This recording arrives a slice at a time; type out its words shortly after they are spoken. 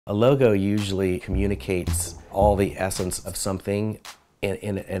A logo usually communicates all the essence of something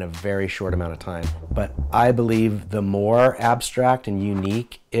in a very short amount of time. But I believe the more abstract and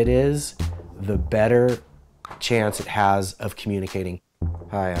unique it is, the better chance it has of communicating.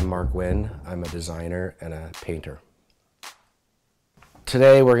 Hi, I'm Mark Winn. I'm a designer and a painter.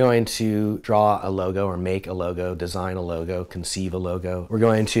 Today we're going to draw a logo or make a logo, design a logo, conceive a logo. We're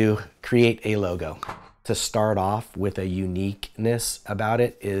going to create a logo. To start off with a uniqueness about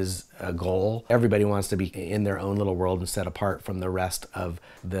it is a goal. Everybody wants to be in their own little world and set apart from the rest of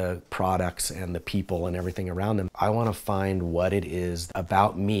the products and the people and everything around them. I want to find what it is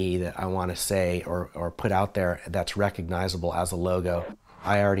about me that I want to say or put out there that's recognizable as a logo.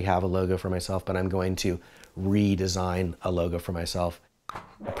 I already have a logo for myself, but I'm going to redesign a logo for myself.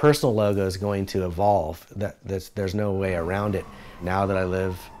 A personal logo is going to evolve. There's no way around it. Now that I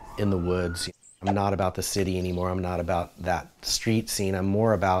live in the woods, I'm not about the city anymore. I'm not about that street scene. I'm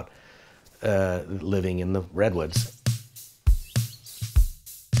more about living in the redwoods.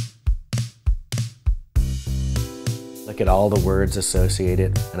 Look at all the words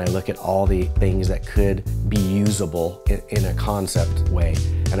associated, and I look at all the things that could be usable in a concept way,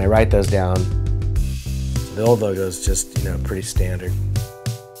 and I write those down. The old logo is just, pretty standard.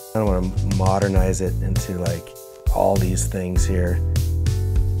 I don't want to modernize it into like all these things here.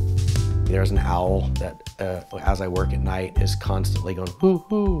 There's an owl that, as I work at night, is constantly going, hoo,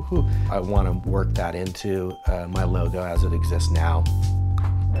 hoo, hoo. I want to work that into my logo as it exists now.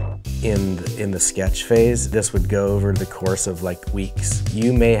 In the sketch phase, this would go over the course of like weeks.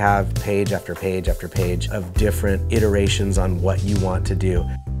 You may have page after page after page of different iterations on what you want to do.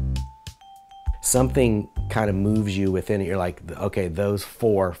 Something kind of moves you within it. You're like, okay, those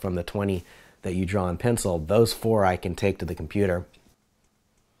 4 from the 20 that you draw in pencil, those 4 I can take to the computer.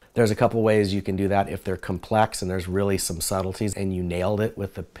 There's a couple ways you can do that. If they're complex and there's really some subtleties and you nailed it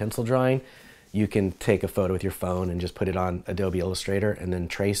with the pencil drawing, you can take a photo with your phone and just put it on Adobe Illustrator and then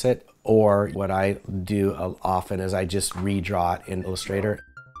trace it. Or what I do often is I just redraw it in Illustrator.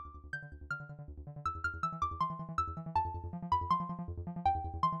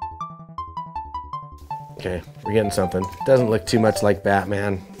 Okay, we're getting something. Doesn't look too much like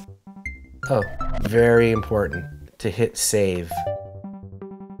Batman. Oh, very important to hit save.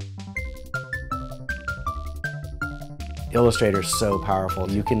 Illustrator is so powerful.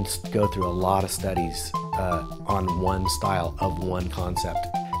 You can go through a lot of studies on one style of one concept.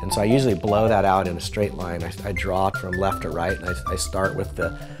 And so I usually blow that out in a straight line. I draw it from left to right, and I start with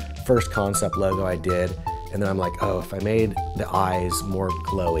the first concept logo I did, and then I'm like, oh, if I made the eyes more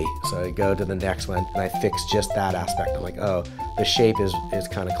glowy. So I go to the next one, and I fix just that aspect. I'm like, oh, the shape is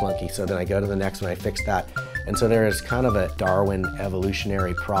kind of clunky. So then I go to the next one, I fix that. And so there is kind of a Darwin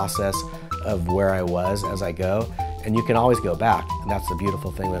evolutionary process of where I was as I go. And you can always go back, and that's the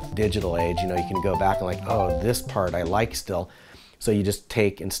beautiful thing with digital age. You can go back and like, oh, this part I like still. So you just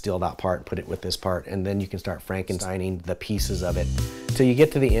take and steal that part, put it with this part, and then you can start Frankensteining the pieces of it till you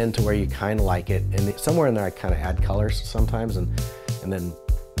get to the end to where you kind of like it. And somewhere in there I kind of add colors sometimes, and then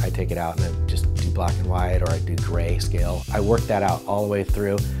I take it out and I just do black and white, or I do gray scale. I work that out all the way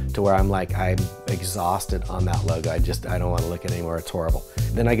through to where I'm like, I'm exhausted on that logo. I don't want to look at it anymore. It's horrible.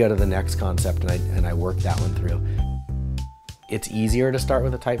 Then I go to the next concept and I work that one through. It's easier to start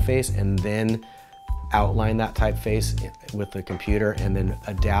with a typeface and then outline that typeface with the computer and then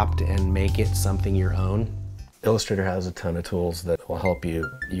adapt and make it something your own. Illustrator has a ton of tools that will help you.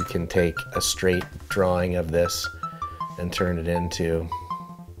 You can take a straight drawing of this and turn it into,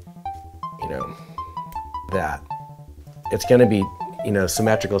 that. It's going to be,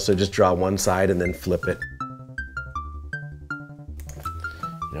 symmetrical, so just draw one side and then flip it.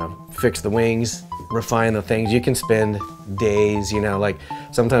 Fix the wings, refine the things. You can spend days, like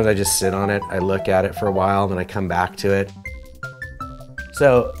sometimes I just sit on it, I look at it for a while, then I come back to it.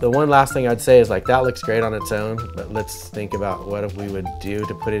 So the one last thing I'd say is like, that looks great on its own, but let's think about what if we would do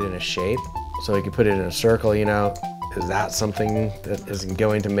to put it in a shape. So we could put it in a circle, Is that something that is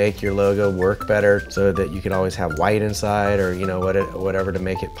going to make your logo work better so that you can always have white inside, or whatever to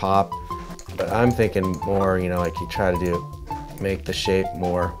make it pop? But I'm thinking more, like you try to make the shape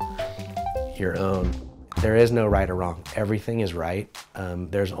more your own. There is no right or wrong. Everything is right.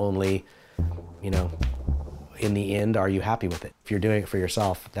 There's only, in the end, are you happy with it? If you're doing it for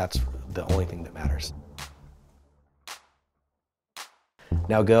yourself, that's the only thing that matters.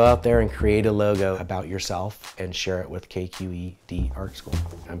 Now go out there and create a logo about yourself and share it with KQED Art School.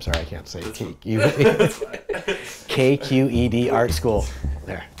 I'm sorry, I can't say KQED Art School.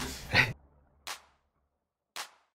 There.